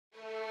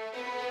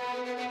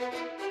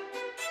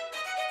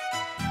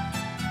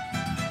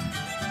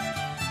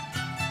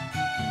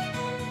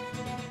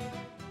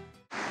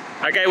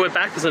Okay, we're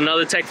back with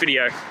another tech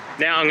video.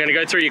 Now I'm going to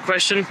go through your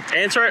question,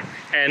 answer it,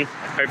 and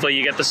hopefully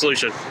you get the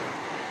solution.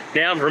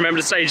 Now remember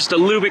to stay just a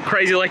little bit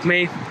crazy like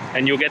me,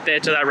 and you'll get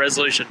there to that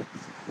resolution.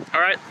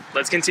 Alright,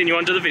 let's continue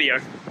on to the video.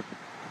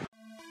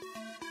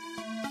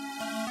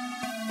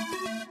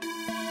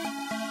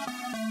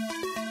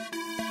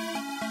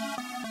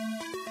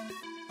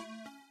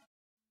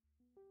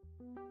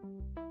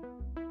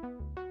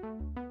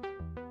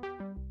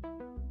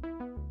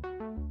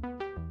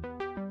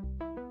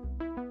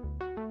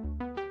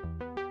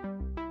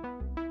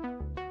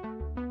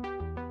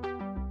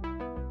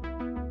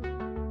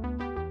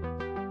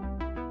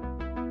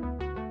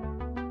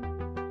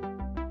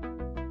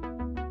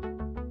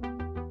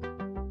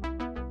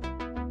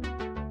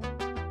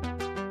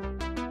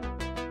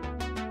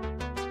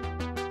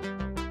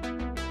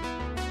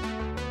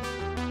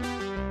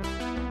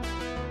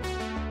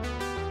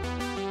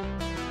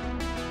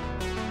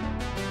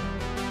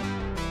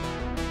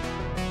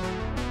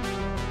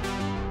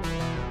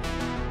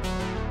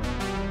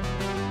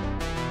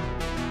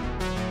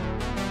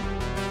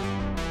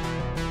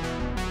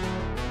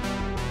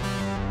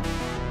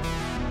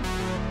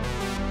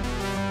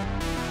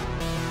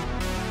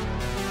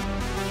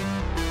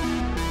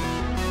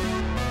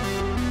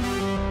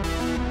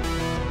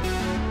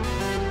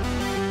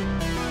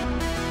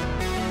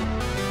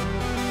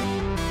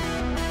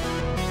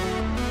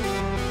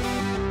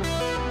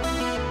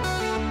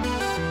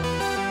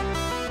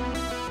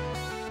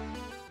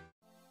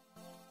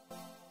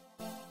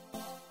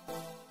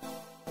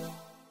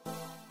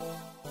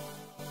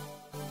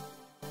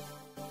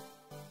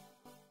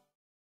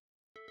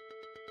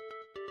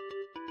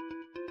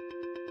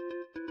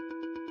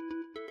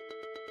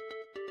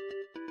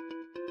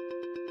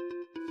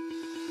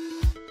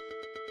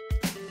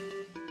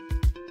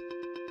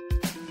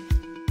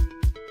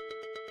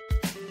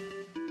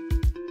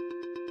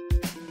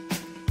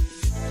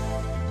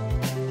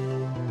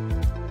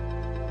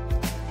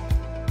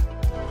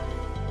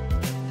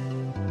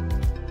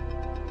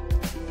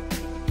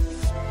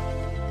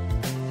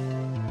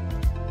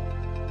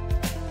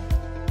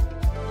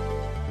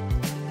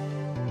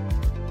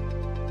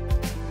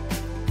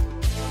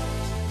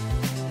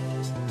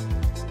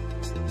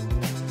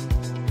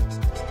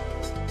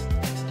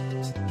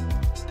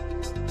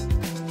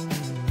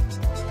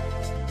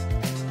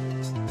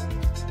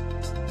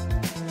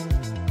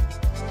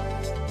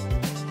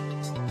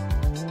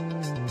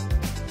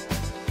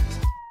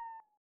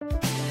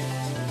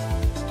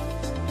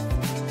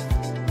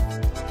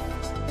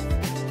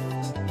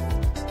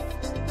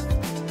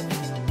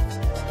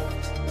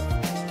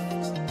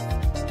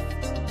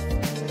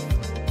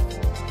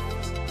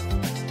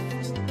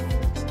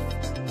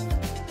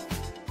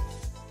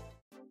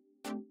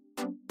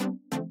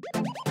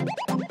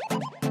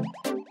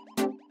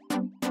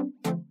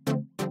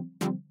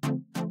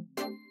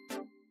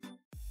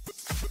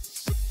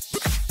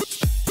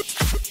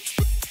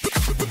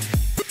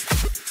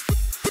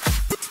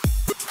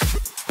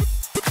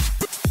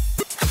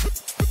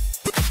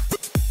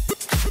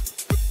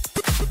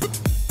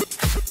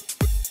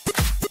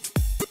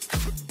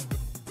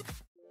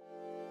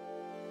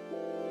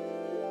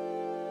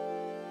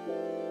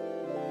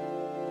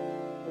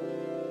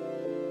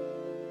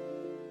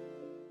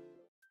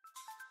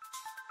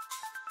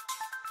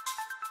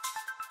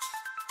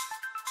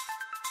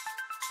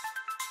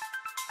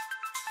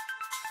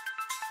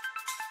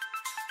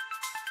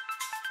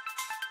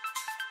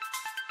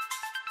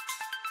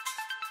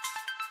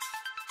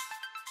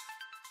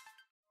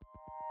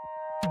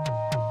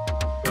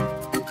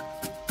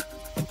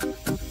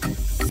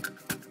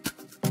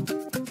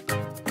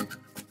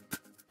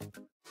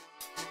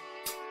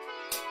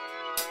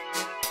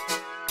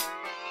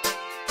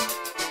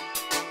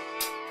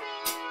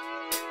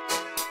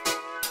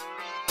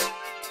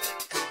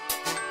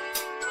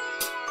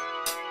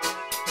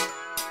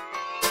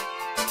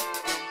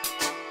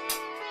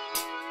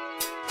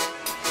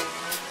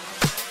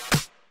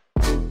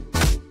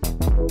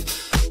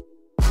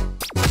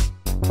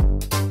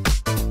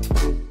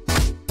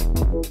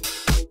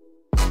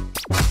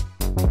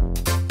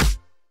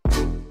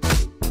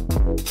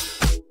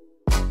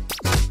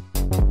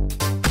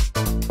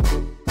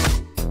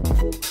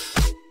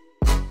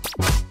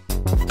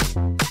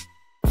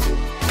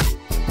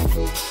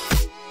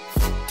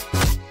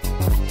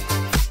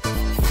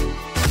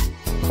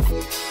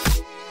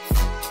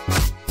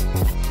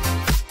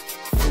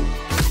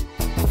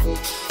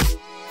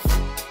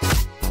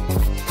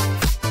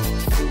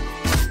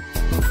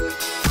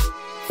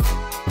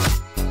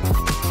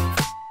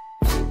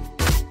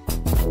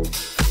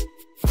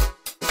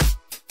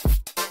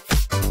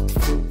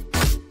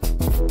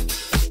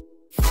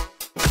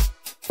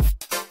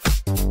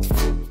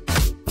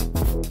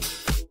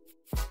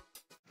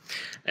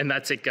 And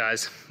that's it,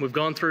 guys. We've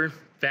gone through,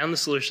 found the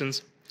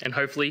solutions, and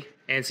hopefully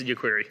answered your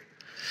query.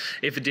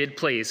 If it did,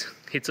 please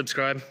hit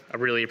subscribe. I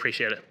really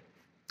appreciate it.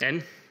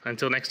 And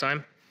until next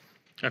time,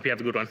 I hope you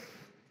have a good one.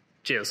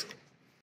 Cheers.